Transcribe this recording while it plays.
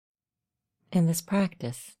In this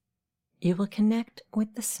practice, you will connect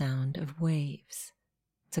with the sound of waves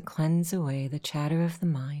to cleanse away the chatter of the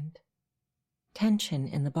mind, tension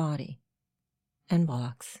in the body, and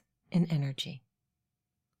blocks in energy.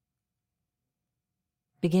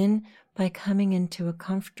 Begin by coming into a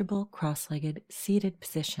comfortable cross-legged seated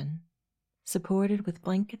position, supported with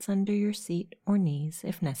blankets under your seat or knees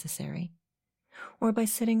if necessary, or by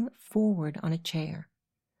sitting forward on a chair,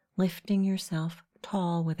 lifting yourself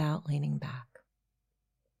tall without leaning back.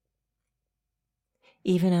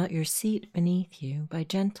 Even out your seat beneath you by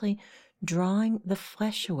gently drawing the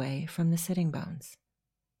flesh away from the sitting bones,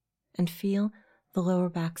 and feel the lower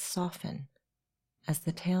back soften as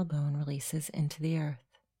the tailbone releases into the earth.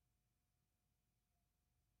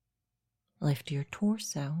 Lift your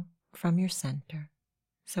torso from your center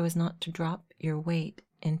so as not to drop your weight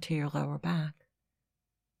into your lower back,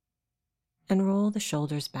 and roll the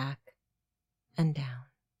shoulders back and down,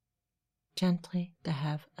 gently to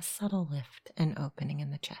have a subtle lift and opening in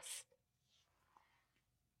the chest.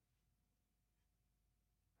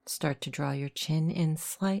 Start to draw your chin in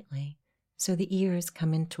slightly so the ears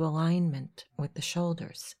come into alignment with the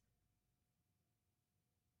shoulders.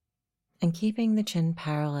 And keeping the chin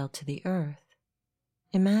parallel to the earth,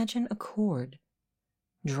 imagine a cord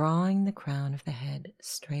drawing the crown of the head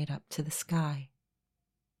straight up to the sky,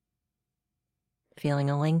 feeling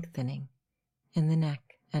a lengthening in the neck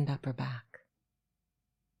and upper back.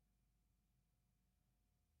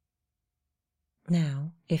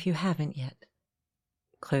 Now, if you haven't yet,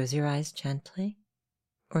 close your eyes gently,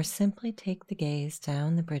 or simply take the gaze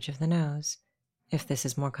down the bridge of the nose if this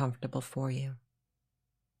is more comfortable for you.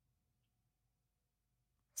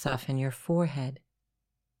 Soften your forehead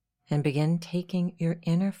and begin taking your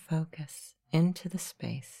inner focus into the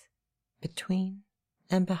space between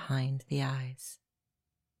and behind the eyes.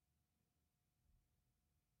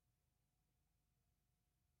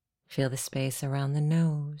 Feel the space around the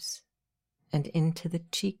nose and into the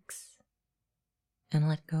cheeks, and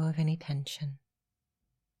let go of any tension.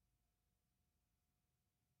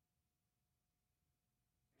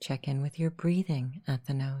 Check in with your breathing at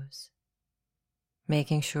the nose,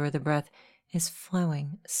 making sure the breath is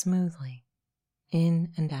flowing smoothly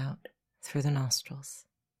in and out through the nostrils.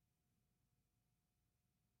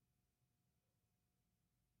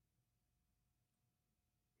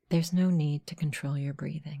 There's no need to control your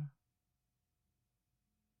breathing.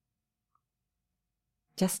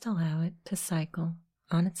 Just allow it to cycle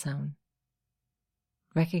on its own,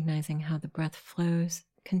 recognizing how the breath flows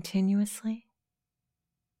continuously,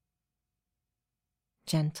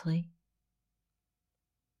 gently,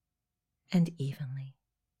 and evenly.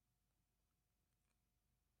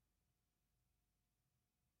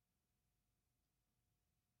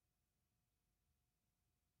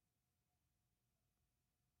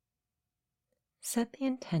 Set the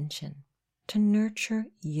intention to nurture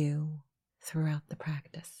you throughout the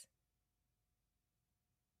practice,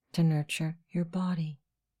 to nurture your body,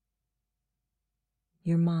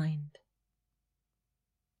 your mind,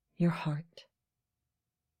 your heart.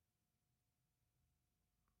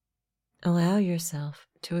 Allow yourself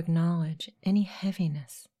to acknowledge any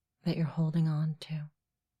heaviness that you're holding on to,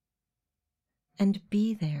 and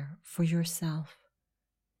be there for yourself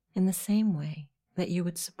in the same way that you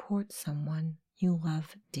would support someone you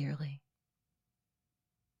love dearly.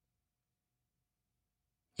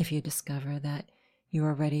 If you discover that you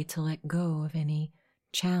are ready to let go of any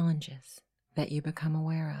challenges that you become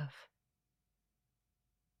aware of,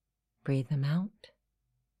 breathe them out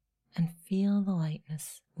and feel the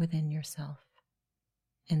lightness within yourself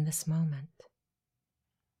in this moment.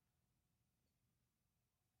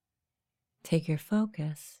 Take your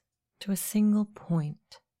focus to a single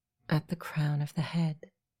point at the crown of the head.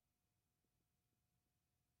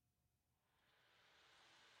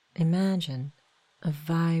 Imagine a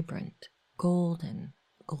vibrant, golden,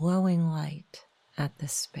 glowing light at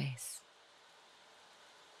this space.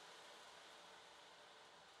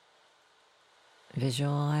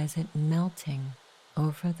 Visualize it melting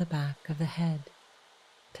over the back of the head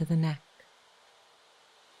to the neck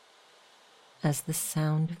as the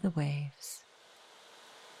sound of the waves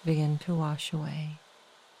begin to wash away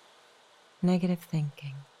negative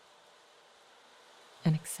thinking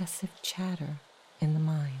and excessive chatter in the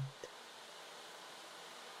mind.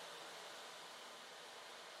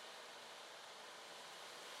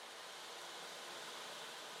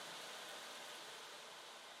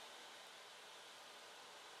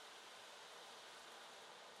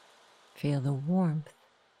 Feel the warmth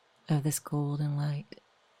of this golden light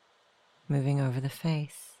moving over the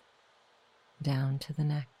face, down to the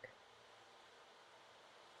neck,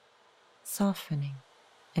 softening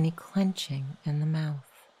any clenching in the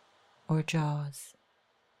mouth or jaws.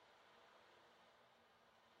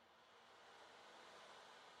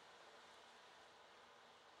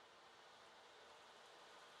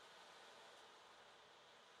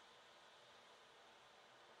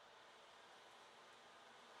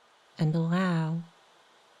 And allow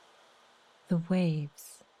the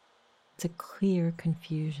waves to clear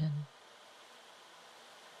confusion,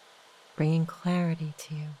 bringing clarity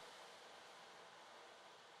to you.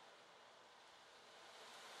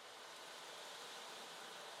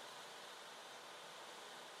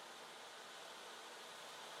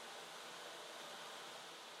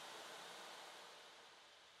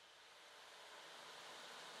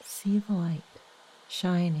 See the light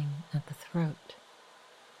shining at the throat,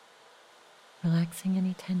 relaxing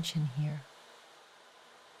any tension here,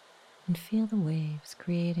 and feel the waves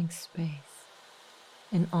creating space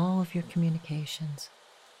in all of your communications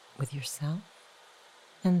with yourself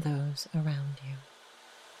and those around you.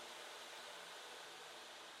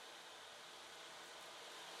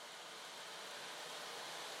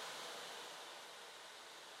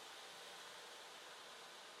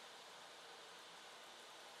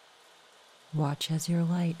 Watch as your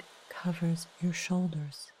light covers your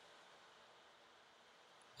shoulders,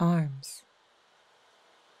 arms,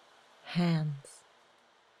 hands,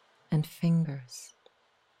 and fingers,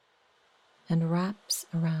 and wraps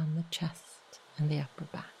around the chest and the upper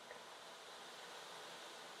back.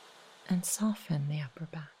 And soften the upper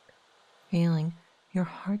back, feeling your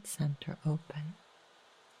heart center open.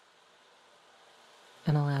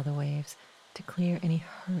 And allow the waves to clear any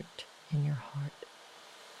hurt in your heart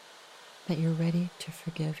that you're ready to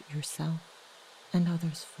forgive yourself and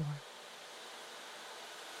others for.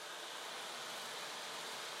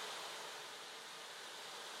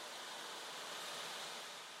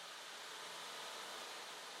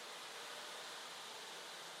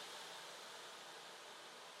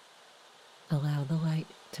 Allow the light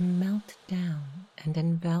to melt down and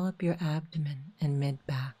envelop your abdomen and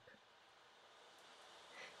mid-back.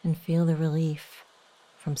 And feel the relief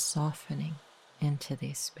from softening into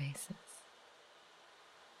these spaces.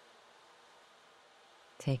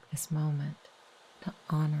 Take this moment to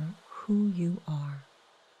honor who you are.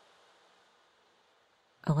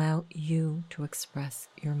 Allow you to express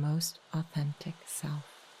your most authentic self.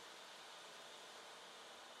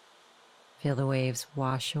 Feel the waves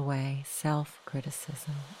wash away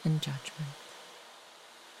self-criticism and judgment.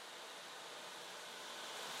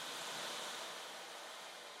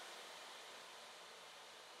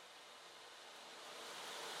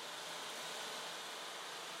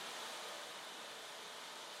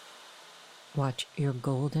 Watch your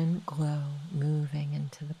golden glow moving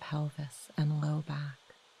into the pelvis and low back,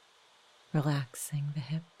 relaxing the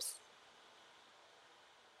hips.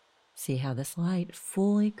 See how this light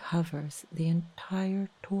fully covers the entire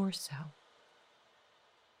torso.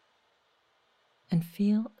 And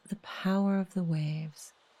feel the power of the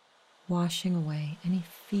waves washing away any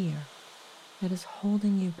fear that is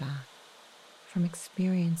holding you back from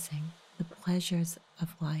experiencing the pleasures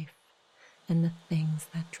of life and the things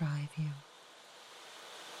that drive you.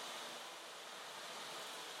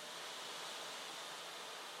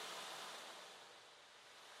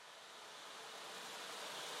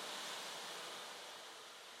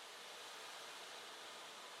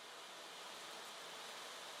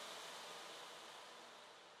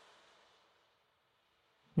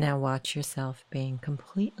 Now watch yourself being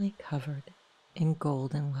completely covered in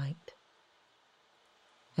golden light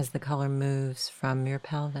as the color moves from your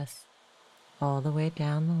pelvis all the way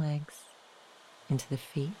down the legs into the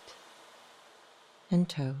feet and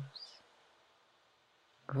toes,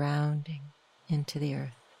 grounding into the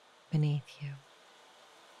earth beneath you,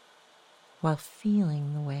 while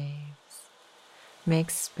feeling the waves make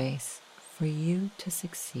space for you to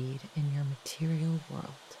succeed in your material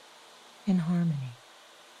world in harmony.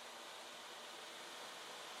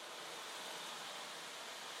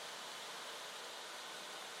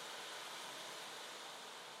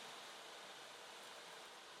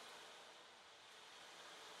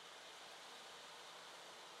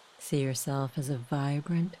 See yourself as a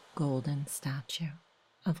vibrant golden statue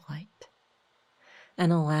of light,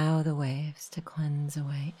 and allow the waves to cleanse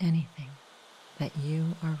away anything that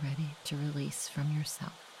you are ready to release from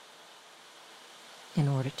yourself in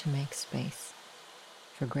order to make space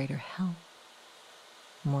for greater health,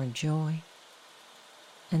 more joy,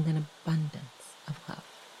 and an abundance of love.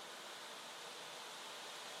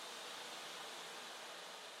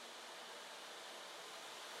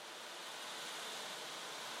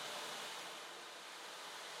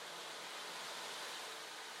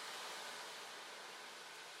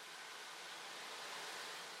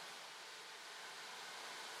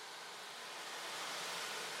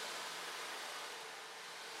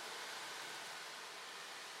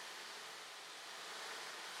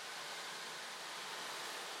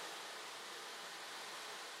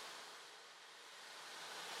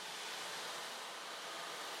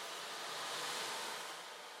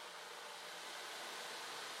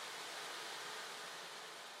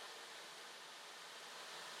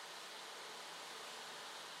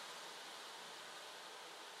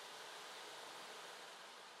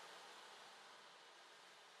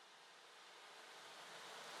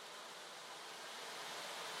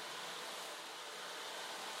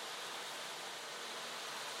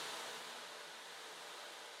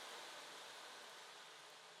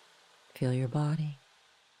 Feel your body.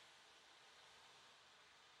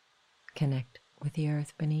 Connect with the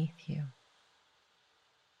earth beneath you.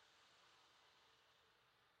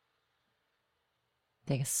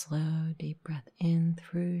 Take a slow, deep breath in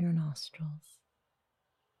through your nostrils,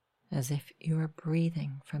 as if you are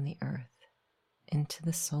breathing from the earth into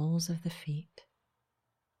the soles of the feet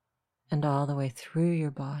and all the way through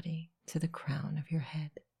your body to the crown of your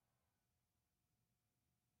head.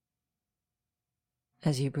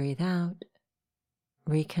 As you breathe out,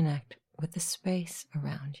 reconnect with the space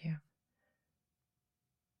around you,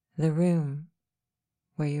 the room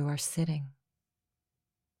where you are sitting,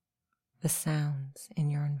 the sounds in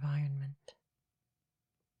your environment.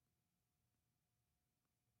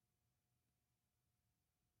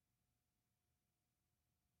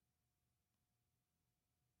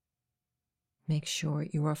 Make sure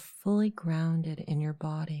you are fully grounded in your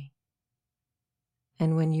body,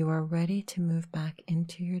 and when you are ready to move back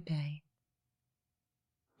into your day,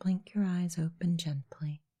 blink your eyes open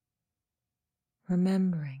gently,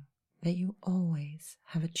 remembering that you always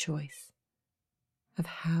have a choice of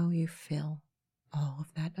how you fill all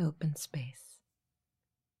of that open space.